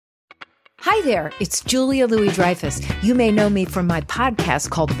Hi there, it's Julia Louis-Dreyfus. You may know me from my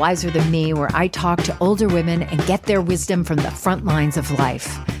podcast called Wiser Than Me, where I talk to older women and get their wisdom from the front lines of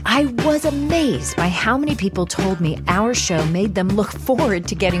life. I was amazed by how many people told me our show made them look forward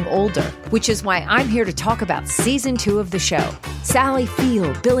to getting older, which is why I'm here to talk about season 2 of the show. Sally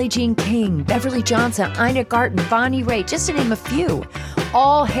Field, Billie Jean King, Beverly Johnson, Ina Garten, Bonnie Raitt, just to name a few.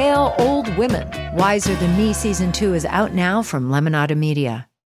 All hail old women. Wiser Than Me season 2 is out now from Lemonada Media.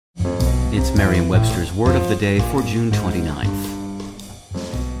 It's Merriam-Webster's Word of the Day for June 29th.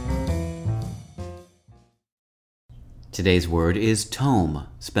 Today's word is tome,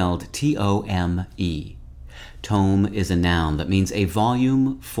 spelled T-O-M-E. Tome is a noun that means a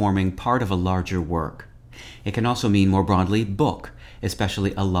volume forming part of a larger work. It can also mean more broadly book,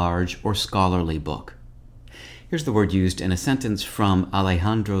 especially a large or scholarly book. Here's the word used in a sentence from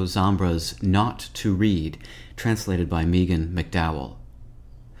Alejandro Zambra's Not to Read, translated by Megan McDowell.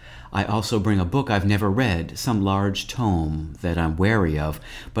 I also bring a book I've never read, some large tome that I'm wary of,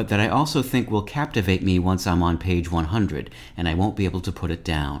 but that I also think will captivate me once I'm on page 100, and I won't be able to put it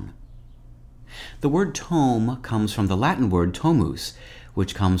down. The word tome comes from the Latin word tomus,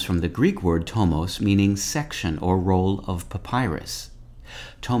 which comes from the Greek word tomos, meaning section or roll of papyrus.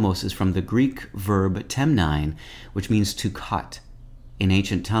 Tomos is from the Greek verb temnein, which means to cut. In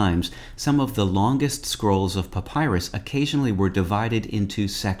ancient times, some of the longest scrolls of papyrus occasionally were divided into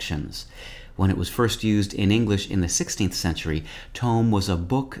sections. When it was first used in English in the 16th century, tome was a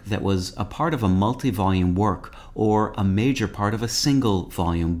book that was a part of a multi-volume work or a major part of a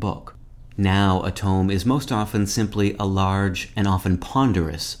single-volume book. Now, a tome is most often simply a large and often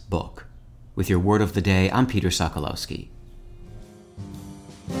ponderous book. With your Word of the Day, I'm Peter Sokolowski.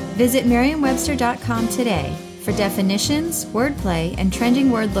 Visit Merriam-Webster.com today for definitions, wordplay, and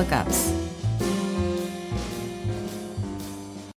trending word lookups.